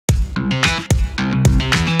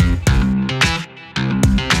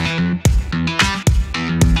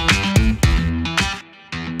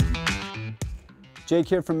Jake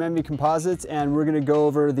here from ENVE Composites, and we're going to go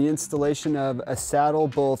over the installation of a saddle,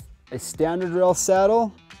 both a standard rail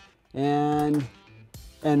saddle and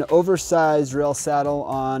an oversized rail saddle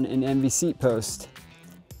on an ENVE seat post.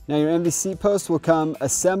 Now your ENVE seat post will come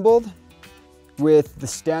assembled with the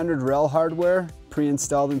standard rail hardware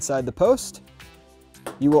pre-installed inside the post.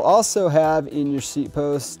 You will also have in your seat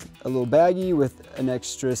post a little baggie with an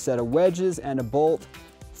extra set of wedges and a bolt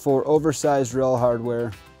for oversized rail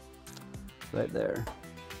hardware right there.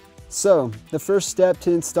 So the first step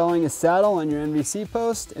to installing a saddle on your ENVE seat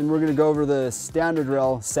post, and we're going to go over the standard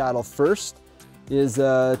rail saddle first, is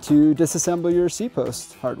to disassemble your seat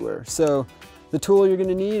post hardware. So the tool you're going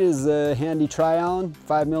to need is a handy tri-Allen,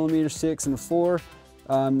 5mm, 6 and 4.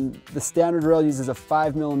 The standard rail uses a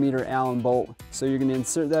 5mm Allen bolt. So you're going to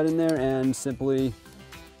insert that in there and simply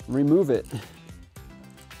remove it.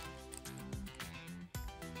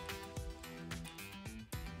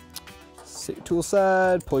 Set your tool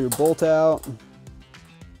aside, pull your bolt out,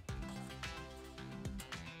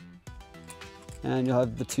 and you'll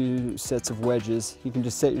have the two sets of wedges. You can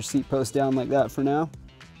just set your seat post down like that for now.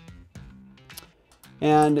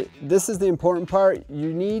 And this is the important part.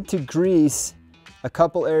 You need to grease a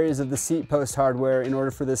couple areas of the seat post hardware in order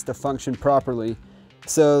for this to function properly.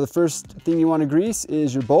 So the first thing you want to grease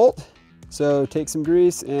is your bolt. So take some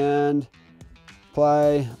grease and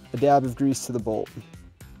apply a dab of grease to the bolt.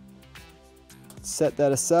 Set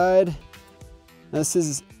that aside. Now this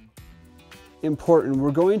is important.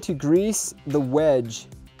 We're going to grease the wedge,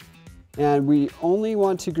 and we only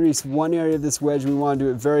want to grease one area of this wedge. We want to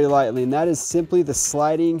do it very lightly, and that is simply the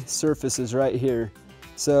sliding surfaces right here.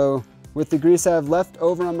 So with the grease I have left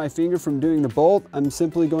over on my finger from doing the bolt, I'm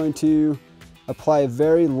simply going to apply a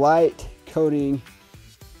very light coating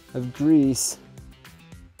of grease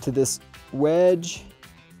to this wedge,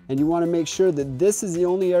 and you want to make sure that this is the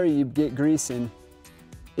only area you get grease in.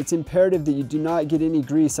 It's imperative that you do not get any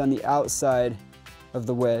grease on the outside of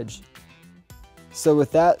the wedge. So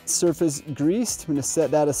with that surface greased, I'm going to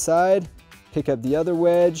set that aside, pick up the other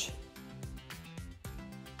wedge,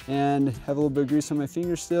 and have a little bit of grease on my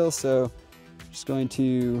finger still, so I'm just going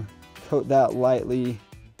to coat that lightly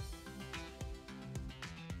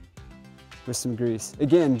with some grease.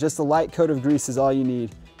 Again, just a light coat of grease is all you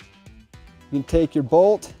need. You can take your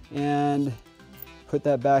bolt and put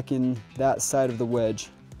that back in that side of the wedge.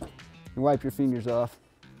 And wipe your fingers off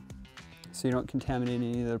so you don't contaminate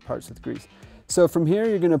any other parts with grease. So from here,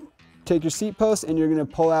 you're going to take your seat post and you're going to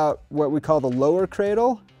pull out what we call the lower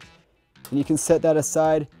cradle, and you can set that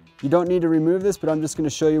aside. You don't need to remove this, but I'm just going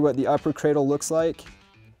to show you what the upper cradle looks like.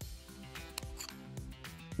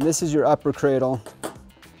 And this is your upper cradle.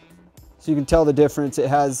 So you can tell the difference. It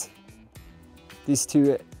has these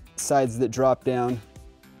two sides that drop down.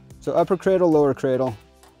 So upper cradle, lower cradle.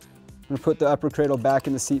 I'm going to put the upper cradle back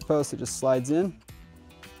in the seat post. It just slides in.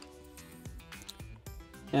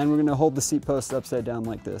 And we're going to hold the seat post upside down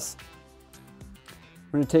like this.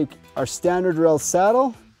 We're going to take our standard rail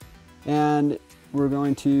saddle, and we're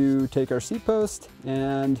going to take our seat post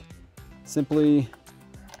and simply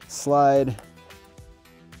slide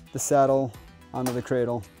the saddle onto the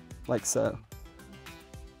cradle like so.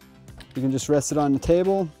 You can just rest it on the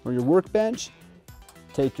table or your workbench.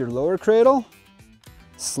 Take your lower cradle,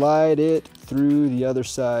 slide it through the other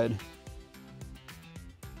side.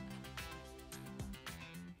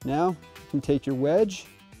 Now you can take your wedge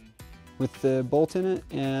with the bolt in it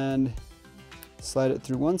and slide it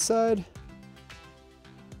through one side.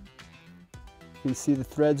 You can see the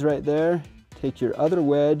threads right there. Take your other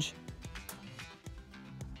wedge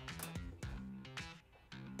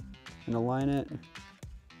and align it with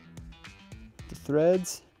the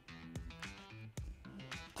threads.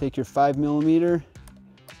 Take your 5mm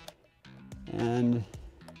and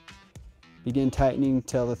begin tightening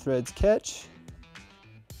till the threads catch.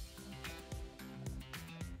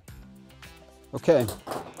 Okay,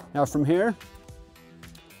 now from here,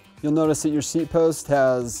 you'll notice that your seat post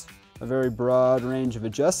has a very broad range of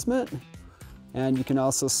adjustment, and you can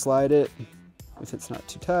also slide it if it's not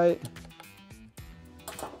too tight.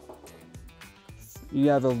 You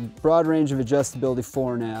have a broad range of adjustability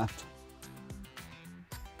fore and aft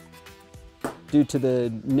due to the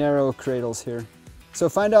narrow cradles here. So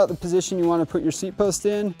find out the position you want to put your seat post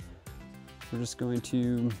in. We're just going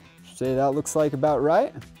to say that looks like about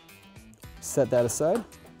right. Set that aside.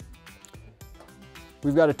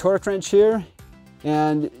 We've got a torque wrench here,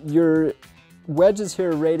 and your wedges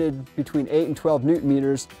here are rated between 8 and 12 Newton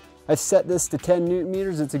meters. I've set this to 10 Newton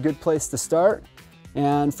meters. It's a good place to start.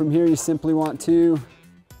 And from here, you simply want to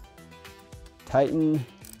tighten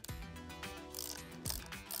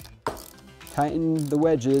the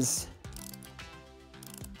wedges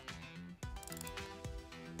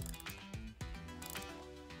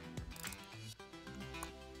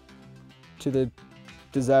to the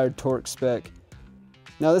desired torque spec.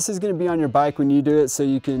 Now this is going to be on your bike when you do it, so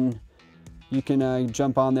you can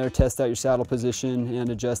jump on there, test out your saddle position, and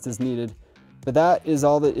adjust as needed. But that is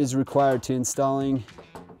all that is required to installing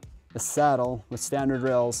a saddle with standard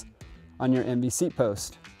rails on your ENVE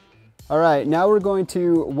Seatpost. All right, now we're going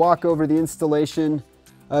to walk over the installation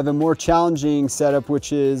of a more challenging setup,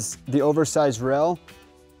 which is the oversized rail.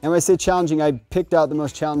 And when I say challenging, I picked out the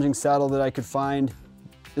most challenging saddle that I could find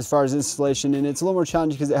as far as installation, and it's a little more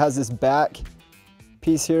challenging because it has this back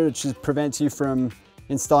piece here, which just prevents you from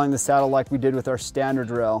installing the saddle like we did with our standard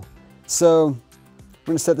rail. So we're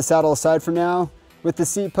going to set the saddle aside for now. With the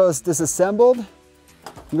seat post disassembled,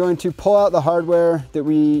 I'm going to pull out the hardware that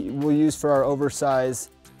we will use for our oversized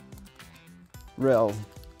rail.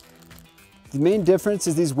 The main difference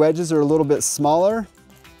is these wedges are a little bit smaller,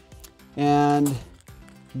 and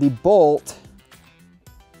the bolt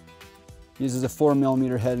uses a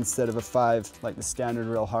 4mm head instead of a 5 like the standard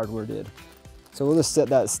rail hardware did. So we'll just set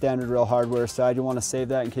that standard rail hardware aside. You'll want to save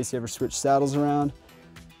that in case you ever switch saddles around.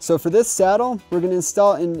 So for this saddle, we're going to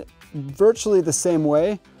install it in virtually the same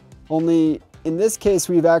way, only in this case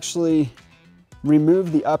we've actually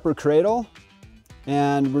removed the upper cradle,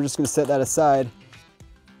 and we're just going to set that aside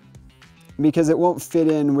because it won't fit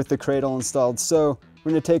in with the cradle installed. So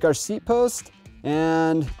we're going to take our seat post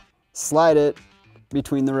and slide it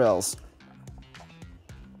between the rails.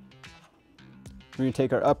 We're going to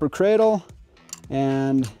take our upper cradle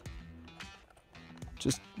and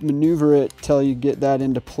just maneuver it till you get that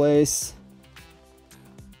into place,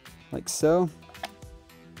 like so.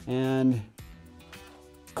 And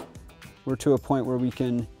we're to a point where we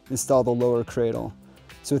can install the lower cradle.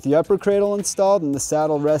 So with the upper cradle installed and the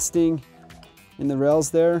saddle resting in the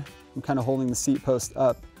rails there, I'm kind of holding the seat post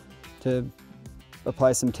up to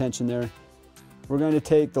apply some tension there. We're going to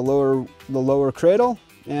take the lower cradle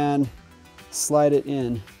and slide it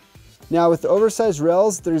in. Now with the oversized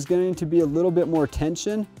rails, there's going to be a little bit more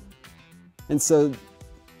tension, and so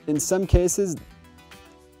in some cases,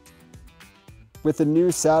 with a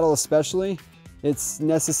new saddle especially, it's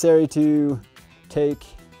necessary to take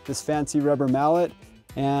this fancy rubber mallet,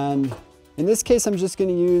 and in this case I'm just going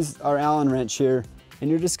to use our Allen wrench here, and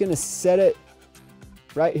you're just going to set it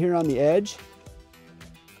right here on the edge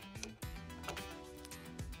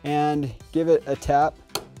and give it a tap.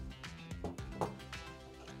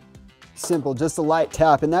 Simple, just a light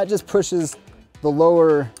tap, and that just pushes the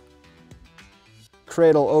lower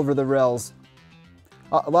cradle over the rails.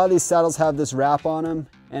 A lot of these saddles have this wrap on them,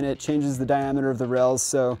 and it changes the diameter of the rails,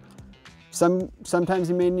 so sometimes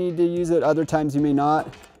you may need to use it, other times you may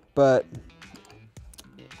not, but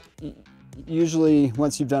usually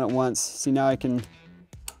once you've done it once, see, now I can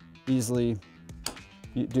easily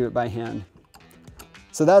do it by hand.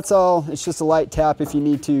 So that's all. It's just a light tap if you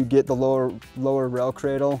need to get the lower rail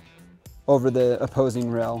cradle over the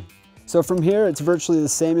opposing rail. So from here, it's virtually the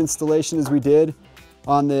same installation as we did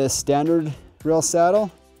on the standard rail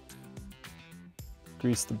saddle.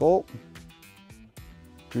 Grease the bolt,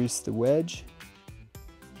 grease the wedge.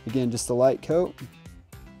 Again, just a light coat.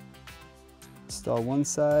 Install one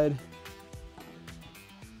side.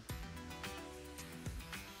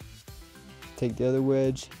 Take the other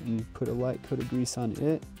wedge and put a light coat of grease on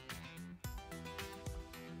it.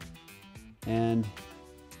 And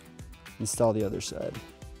install the other side.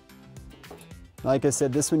 Like I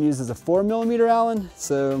said, this one uses a 4mm Allen,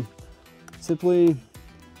 so simply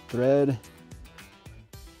thread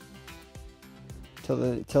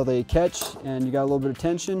till they catch and you got a little bit of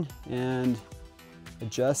tension, and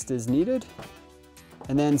adjust as needed.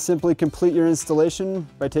 And then simply complete your installation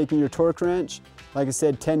by taking your torque wrench. Like I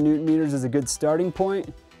said, 10 Nm is a good starting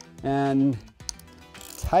point, and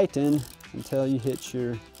tighten until you hit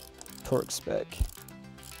your torque spec.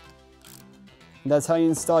 And that's how you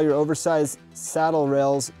install your oversized saddle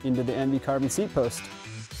rails into the ENVE carbon seat post.